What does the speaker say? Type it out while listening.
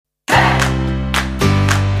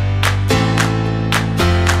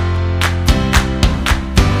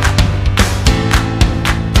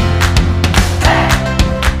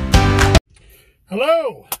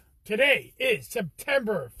Today is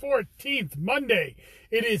September 14th, Monday.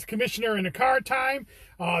 It is Commissioner in a Car time.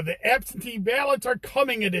 The absentee ballots are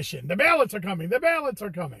coming edition. The ballots are coming. The ballots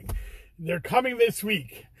are coming. They're coming this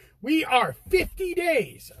week. We are 50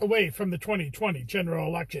 days away from the 2020 general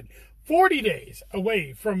election. 40 days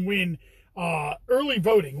away from when early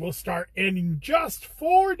voting will start. And in just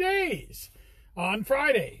 4 days, on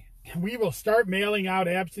Friday, we will start mailing out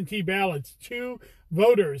absentee ballots to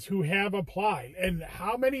voters who have applied. And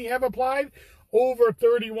how many have applied? Over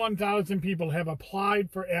 31,000 people have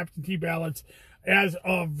applied for absentee ballots as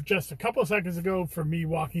of just a couple of seconds ago, for me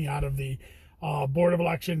walking out of the Board of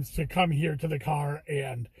Elections to come here to the car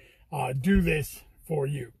and do this for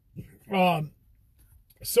you.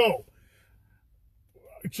 So,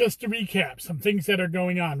 just to recap, some things that are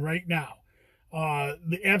going on right now.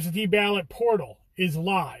 The absentee ballot portal is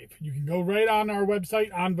live. You can go right on our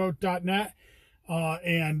website, onvote.net,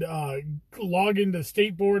 and log into the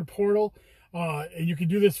state board portal. And you can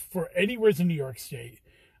do this for anywhere in New York State,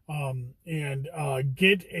 and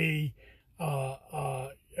get a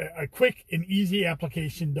quick and easy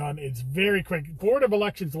application done. It's very quick. Board of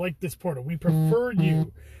Elections like this portal. We prefer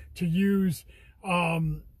you to use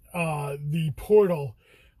the portal,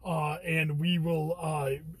 and we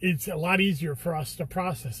will, it's a lot easier for us to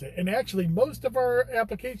process it. And actually, most of our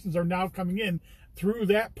applications are now coming in through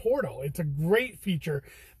that portal. It's a great feature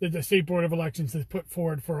that the State Board of Elections has put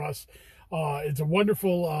forward for us. It's a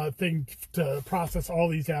wonderful thing to process all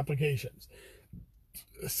these applications.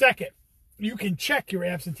 Second, you can check your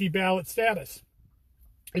absentee ballot status.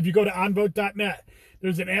 If you go to onvote.net,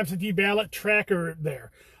 there's an absentee ballot tracker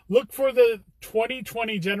there. Look for the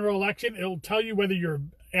 2020 general election. It'll tell you whether your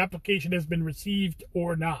application has been received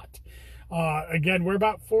or not. Again, we're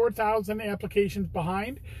about 4,000 applications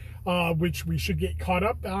behind, which we should get caught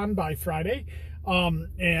up on by Friday, and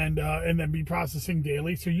then be processing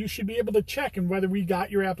daily. So you should be able to check and whether we got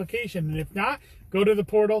your application. And if not, go to the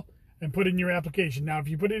portal and put in your application. Now, if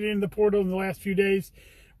you put it in the portal in the last few days,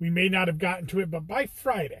 we may not have gotten to it, but by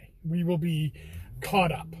Friday, we will be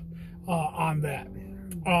caught up on that.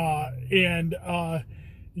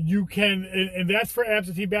 You can, and that's for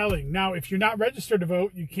absentee balloting. Now, if you're not registered to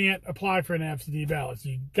vote, you can't apply for an absentee ballot. So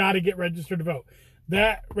you got to get registered to vote.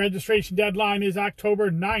 That registration deadline is October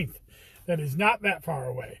 9th. That is not that far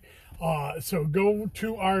away. So go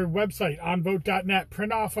to our website, onvote.net,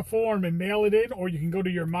 print off a form and mail it in, or you can go to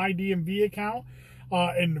your MyDMV account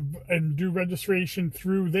and do registration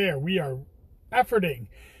through there. We are efforting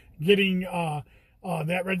getting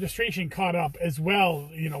that registration caught up as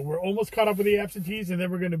well. You know, we're almost caught up with the absentees, and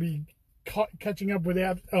then we're going to be catching up with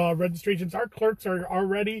registrations. Our clerks are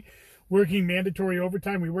already working mandatory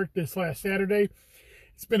overtime. We worked this last Saturday.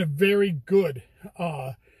 It's been a very good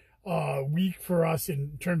week for us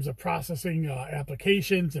in terms of processing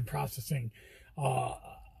applications and processing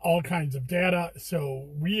all kinds of data. So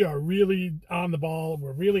we are really on the ball.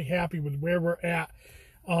 We're really happy with where we're at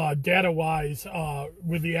data-wise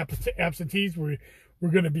with the absentees. We're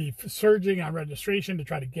going to be surging on registration to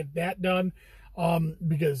try to get that done,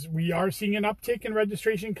 because we are seeing an uptick in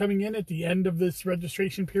registration coming in at the end of this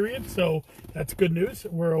registration period. So that's good news.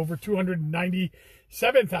 We're over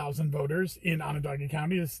 297,000 voters in Onondaga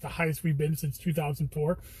County. This is the highest we've been since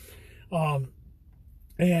 2004. You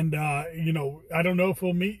know, I don't know if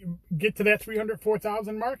we'll get to that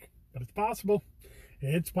 304,000 mark, but it's possible.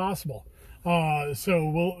 It's possible. So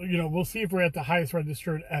we'll see if we're at the highest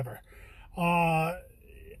registered ever.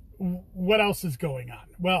 What else is going on?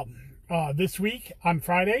 Well, this week on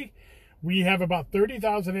Friday, we have about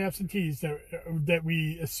 30,000 absentees that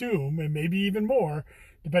we assume, and maybe even more,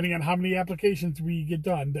 depending on how many applications we get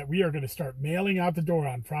done, that we are going to start mailing out the door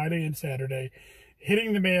on Friday and Saturday,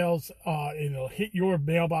 hitting the mails, and it'll hit your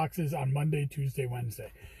mailboxes on Monday, Tuesday,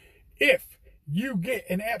 Wednesday. If you get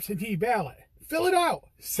an absentee ballot, fill it out,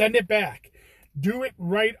 send it back. Do it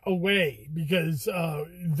right away, because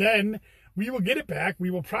then we will get it back. We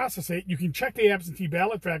will process it. You can check the absentee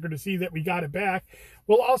ballot tracker to see that we got it back.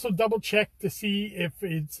 We'll also double check to see if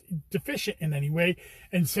it's deficient in any way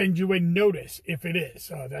and send you a notice if it is.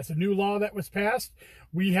 That's a new law that was passed.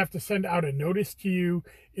 We have to send out a notice to you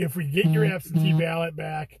if we get your absentee ballot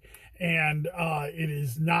back and it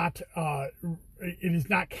is not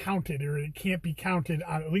counted, or it can't be counted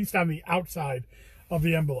on, at least on the outside of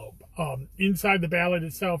the envelope. Inside the ballot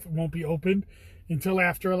itself, it won't be opened until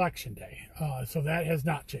after Election Day. So that has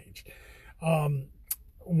not changed.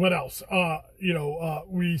 What else?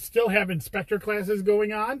 We still have inspector classes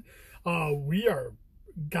going on. We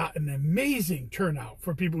got an amazing turnout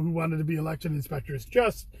for people who wanted to be election inspectors.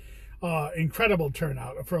 Just incredible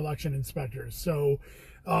turnout for election inspectors. So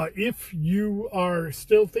If you are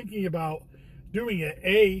still thinking about doing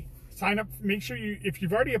it, sign up. Make sure if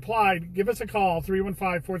you've already applied, give us a call,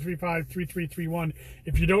 315-435-3331.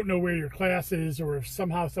 If you don't know where your class is, or if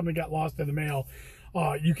somehow something got lost in the mail,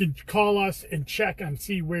 you can call us and check and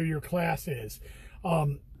see where your class is.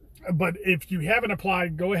 But if you haven't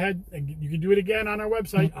applied, go ahead and you can do it again on our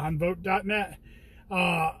website, onvote.net.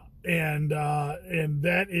 And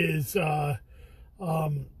that is,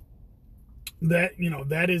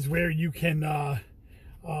 that is where you can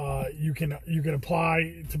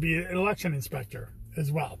apply to be an election inspector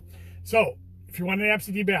as well. So if you want an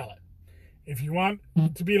absentee ballot, if you want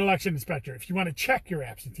to be an election inspector, if you want to check your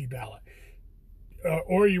absentee ballot,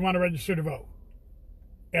 or you want to register to vote,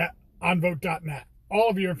 at onvote.net. All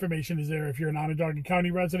of your information is there. If you're an Onondaga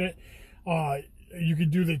County resident, you can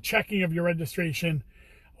do the checking of your registration,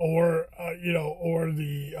 or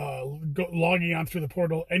logging on through the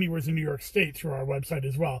portal anywhere in New York State through our website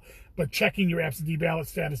as well. But checking your absentee ballot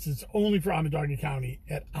status is only for Onondaga County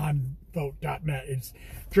at onvote.net. It's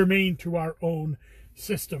germane to our own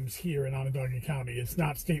systems here in Onondaga County. It's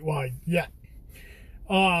not statewide yet.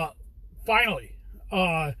 Finally,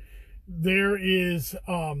 there is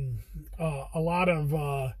a lot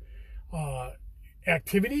of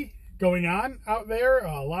activity going on out there,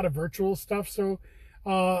 a lot of virtual stuff. So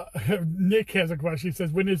Nick has a question. He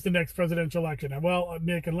says, when is the next presidential election? Well,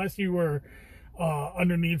 Nick, unless you were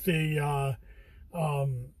underneath a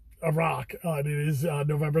rock, it is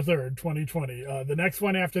November 3rd, 2020. The next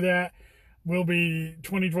one after that will be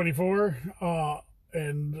 2024.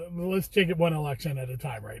 And let's take it one election at a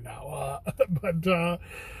time right now.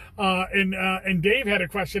 And Dave had a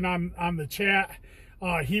question on the chat.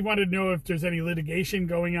 He wanted to know if there's any litigation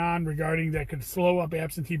going on regarding that could slow up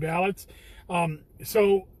absentee ballots.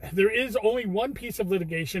 So there is only one piece of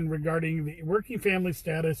litigation regarding the working family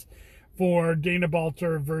status for Dana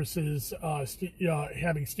Balter versus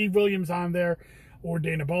having Steve Williams on there, or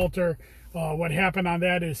Dana Balter. What happened on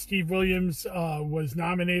that is Steve Williams was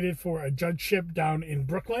nominated for a judgeship down in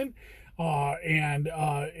Brooklyn. And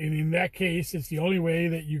in that case, it's the only way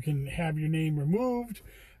that you can have your name removed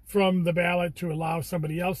from the ballot to allow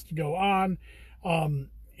somebody else to go on.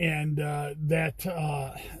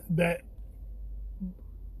 That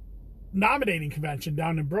nominating convention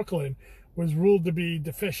down in Brooklyn was ruled to be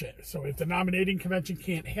deficient. So if the nominating convention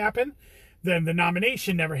can't happen, then the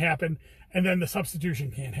nomination never happened, and then the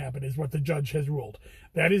substitution can't happen, is what the judge has ruled.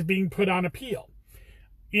 That is being put on appeal.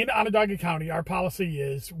 In Onondaga County, our policy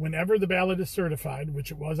is whenever the ballot is certified,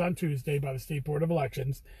 which it was on Tuesday by the State Board of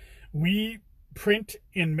Elections, we print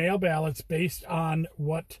and mail ballots based on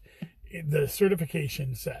what the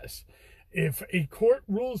certification says. If a court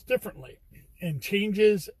rules differently and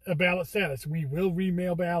changes a ballot status, we will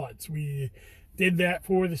remail ballots. We did that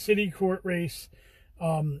for the city court race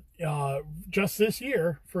just this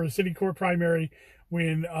year for a city court primary,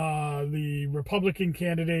 when the Republican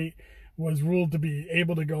candidate was ruled to be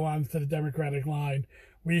able to go on to the Democratic line.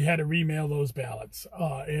 We had to remail those ballots,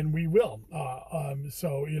 and we will.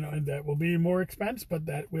 So, and that will be more expense, but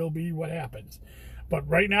that will be what happens. But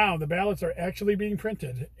right now, the ballots are actually being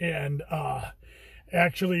printed and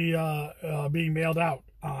being mailed out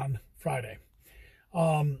on Friday.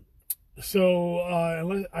 So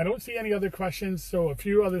I don't see any other questions. So a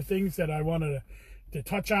few other things that I wanted to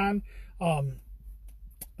touch on.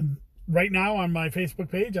 Right now on my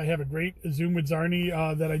Facebook page, I have a great Zoom with Zarni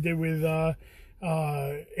that I did with AD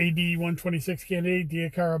 126 candidate Dia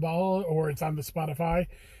Caraballo, or it's on the Spotify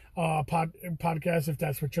podcast if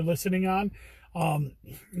that's what you're listening on.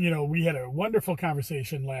 We had a wonderful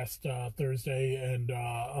conversation last Thursday and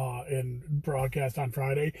broadcast on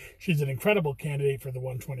Friday. She's an incredible candidate for the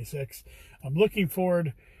 126. I'm looking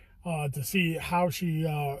forward to see how she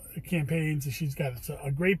campaigns. She's got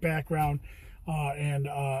a great background, and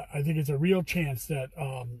I think it's a real chance that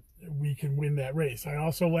we can win that race. I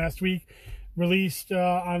also last week released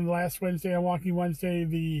on last Wednesday, on Walking Wednesday,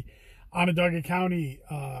 the Onondaga County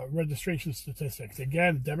registration statistics.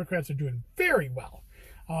 Again, the Democrats are doing very well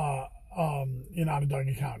in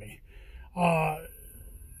Onondaga County.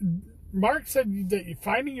 Mark said that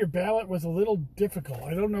finding your ballot was a little difficult.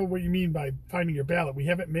 I don't know what you mean by finding your ballot. We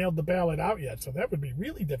haven't mailed the ballot out yet, so that would be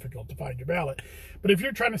really difficult to find your ballot. But if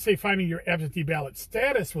you're trying to say finding your absentee ballot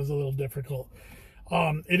status was a little difficult,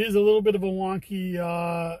 it is a little bit of a wonky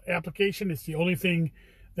application. It's the only thing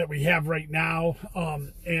that we have right now,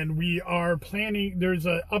 and we are planning. There's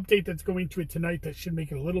an update that's going to it tonight that should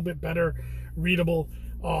make it a little bit better readable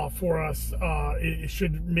for us. It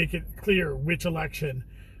should make it clear which election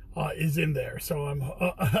is in there. So I'm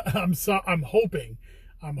hoping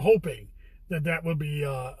that will be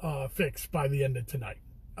fixed by the end of tonight.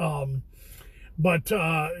 But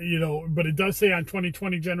it does say on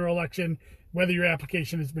 2020 general election whether your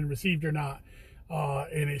application has been received or not,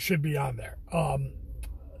 and it should be on there.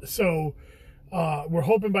 We're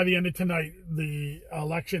hoping by the end of tonight, the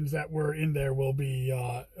elections that were in there will be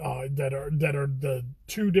that are the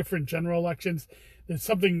 2 different general elections. There's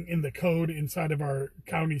something in the code inside of our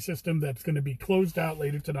county system that's going to be closed out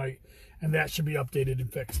later tonight, and that should be updated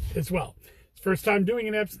and fixed as well. It's first time doing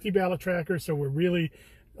an absentee ballot tracker, so we're really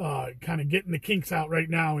kind of getting the kinks out right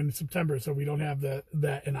now in September, so we don't have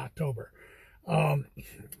that in October.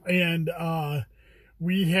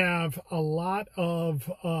 We have a lot of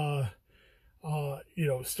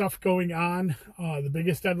stuff going on. The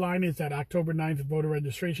biggest deadline is that October 9th voter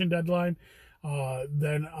registration deadline.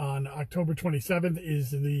 Then on October 27th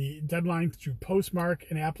is the deadline to postmark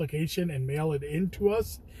an application and mail it in to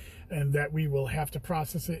us, and that we will have to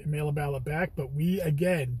process it and mail a ballot back. But we,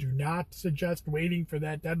 again, do not suggest waiting for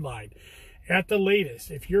that deadline. At the latest,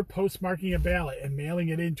 if you're postmarking a ballot and mailing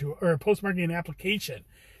it into, or postmarking an application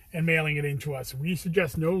and mailing it into us, we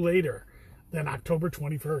suggest no later than October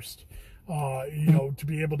 21st. To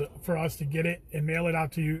be able to, for us to get it and mail it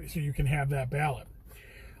out to you so you can have that ballot.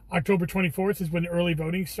 October 24th is when early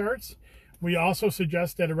voting starts. We also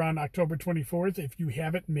suggest that around October 24th, if you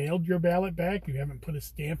haven't mailed your ballot back, you haven't put a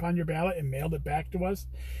stamp on your ballot and mailed it back to us,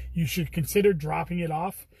 you should consider dropping it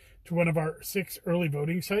off to one of our 6 early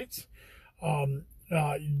voting sites.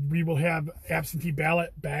 We will have absentee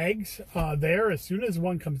ballot bags there. As soon as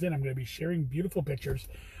one comes in, I'm going to be sharing beautiful pictures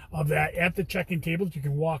of that at the check-in tables. You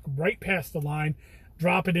can walk right past the line,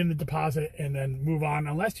 drop it in the deposit, and then move on.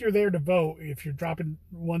 Unless you're there to vote, if you're dropping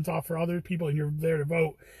ones off for other people and you're there to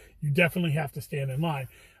vote, you definitely have to stand in line.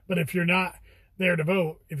 But if you're not there to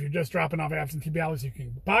vote, if you're just dropping off absentee ballots, you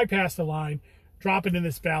can bypass the line, drop it in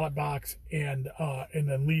this ballot box, and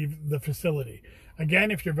then leave the facility.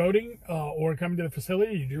 Again, if you're voting or coming to the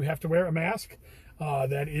facility, you do have to wear a mask.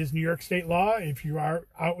 That is New York State law. If you are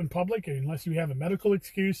out in public, unless you have a medical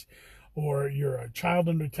excuse or you're a child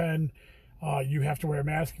under 10, you have to wear a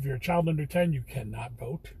mask. If you're a child under 10, you cannot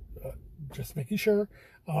vote. Just making sure.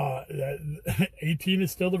 18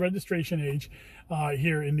 is still the registration age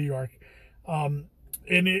here in New York. And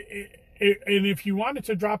if you wanted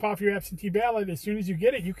to drop off your absentee ballot, as soon as you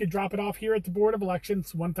get it, you could drop it off here at the Board of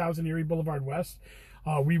Elections, 1000 Erie Boulevard West.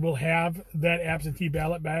 We will have that absentee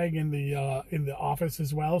ballot bag in the office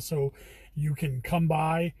as well, so you can come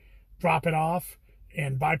by, drop it off,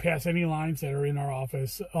 and bypass any lines that are in our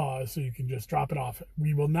office, so you can just drop it off.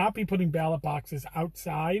 We will not be putting ballot boxes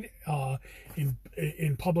outside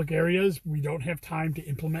in public areas. We don't have time to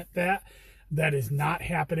implement that. That is not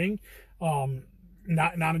happening.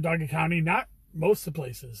 Not in Onondaga County, not most of the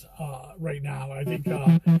places right now. I think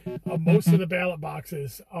most of the ballot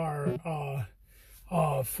boxes are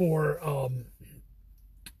for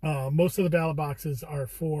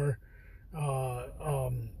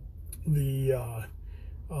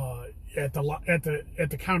at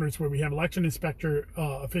the counters where we have election inspector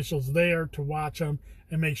officials there to watch them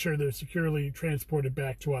and make sure they're securely transported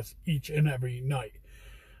back to us each and every night.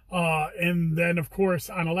 And then, of course,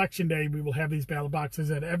 on Election Day, we will have these ballot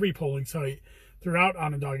boxes at every polling site throughout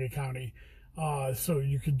Onondaga County. So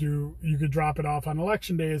you could drop it off on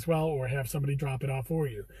Election Day as well, or have somebody drop it off for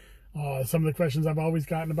you. Some of the questions I've always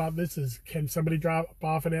gotten about this is, can somebody drop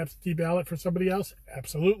off an absentee ballot for somebody else?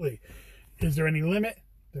 Absolutely. Is there any limit?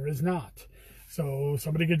 There is not. So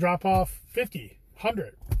somebody could drop off 50,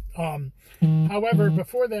 100. However,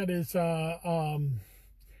 before that is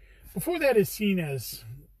seen as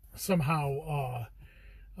somehow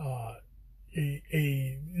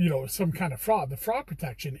some kind of fraud. The fraud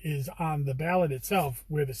protection is on the ballot itself,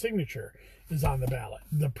 where the signature is on the ballot.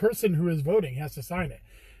 The person who is voting has to sign it.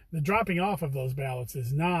 The dropping off of those ballots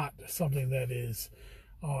is not something that is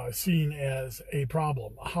seen as a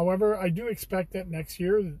problem. However, I do expect that next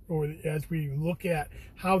year, or as we look at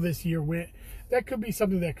how this year went, that could be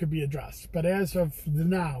something that could be addressed. But as of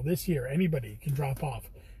now, this year, anybody can drop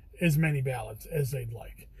off as many ballots as they'd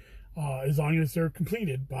like, as long as they're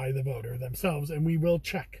completed by the voter themselves, and we will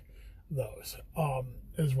check those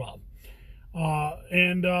as well.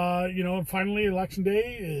 Finally, Election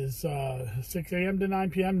Day is 6 a.m. to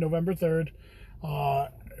 9 p.m., November 3rd.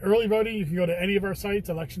 Early voting, you can go to any of our sites.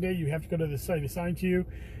 Election Day, you have to go to the site assigned to you.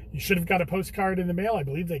 You should have got a postcard in the mail. I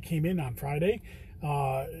believe they came in on Friday.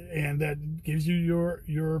 And that gives you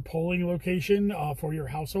your polling location for your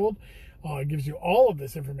household. It gives you all of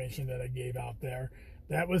this information that I gave out there.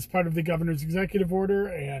 That was part of the governor's executive order,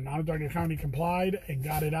 and Onondaga County complied and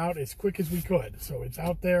got it out as quick as we could. So it's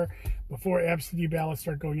out there before absentee ballots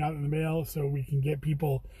start going out in the mail, so we can get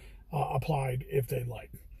people applied if they'd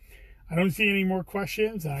like. I don't see any more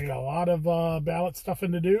questions. I got a lot of ballot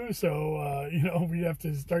stuffing to do, so you know, we have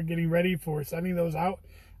to start getting ready for sending those out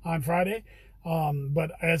on Friday.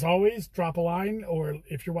 But as always, drop a line, or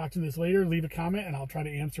if you're watching this later, leave a comment, and I'll try to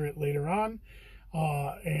answer it later on.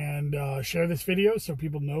 And share this video so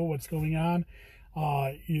people know what's going on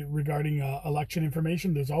regarding election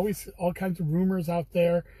information. There's always all kinds of rumors out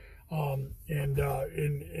there. And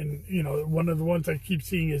you know, one of the ones I keep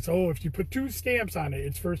seeing is, oh, if you put 2 stamps on it,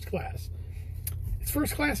 it's first class. It's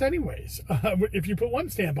first class anyways. If you put 1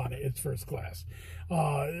 stamp on it, it's first class.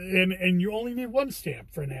 And you only need 1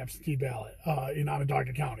 stamp for an absentee ballot in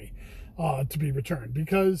Onondaga County to be returned,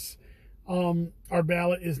 because our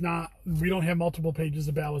ballot is not, we don't have multiple pages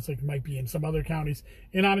of ballots like it might be in some other counties.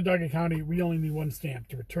 In Onondaga County, we only need 1 stamp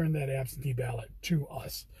to return that absentee ballot to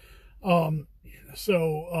us.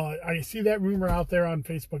 So I see that rumor out there on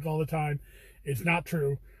Facebook all the time. It's not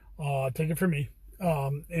true. Take it from me.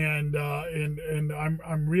 And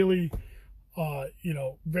I'm really, you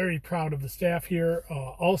know, very proud of the staff here,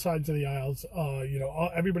 all sides of the aisles. You know,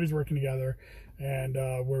 everybody's working together, and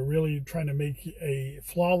we're really trying to make a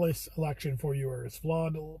flawless election for you, or as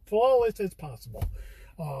flawless as possible.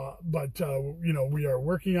 But you know, we are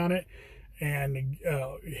working on it, and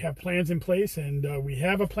have plans in place, and we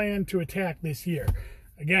have a plan to attack this year.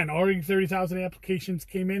 Again, already 30,000 applications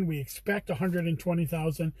came in. We expect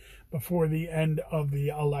 120,000 before the end of the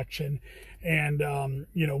election, and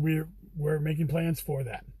you know, we're making plans for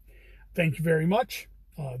that. Thank you very much.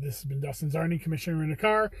 This has been Dustin Czarny, Commissioner in a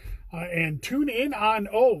Car, and tune in on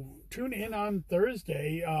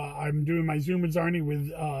Thursday. I'm doing my Zoom with Czarny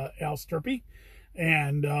with Al Sturpey,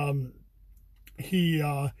 and he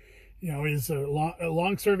you know, is a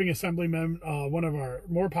long-serving assemblyman, one of our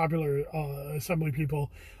more popular assembly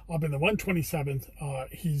people up in the 127th.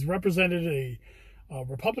 He's represented a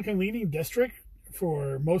Republican-leaning district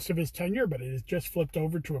for most of his tenure, but it has just flipped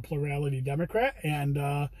over to a plurality Democrat, and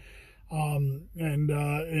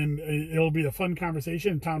it'll be a fun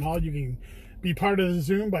conversation in Town Hall. You can be part of the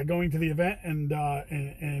Zoom by going to the event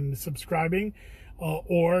and subscribing,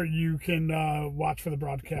 or you can watch for the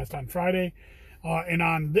broadcast on Friday. And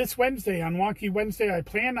on this Wednesday, on Wonky Wednesday, I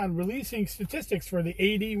plan on releasing statistics for the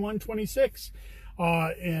AD 126,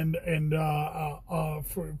 for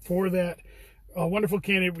that wonderful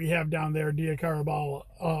candidate we have down there, Dia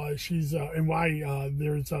Carabal. She's and why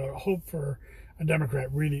there's a hope for a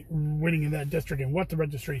Democrat really winning in that district, and what the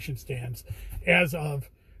registration stands as of,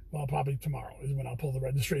 well, probably tomorrow is when I'll pull the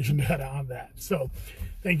registration data on that. So,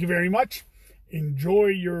 thank you very much. Enjoy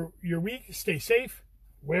your week. Stay safe.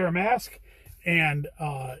 Wear a mask. And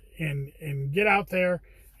get out there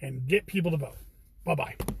and get people to vote.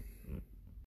 Bye-bye.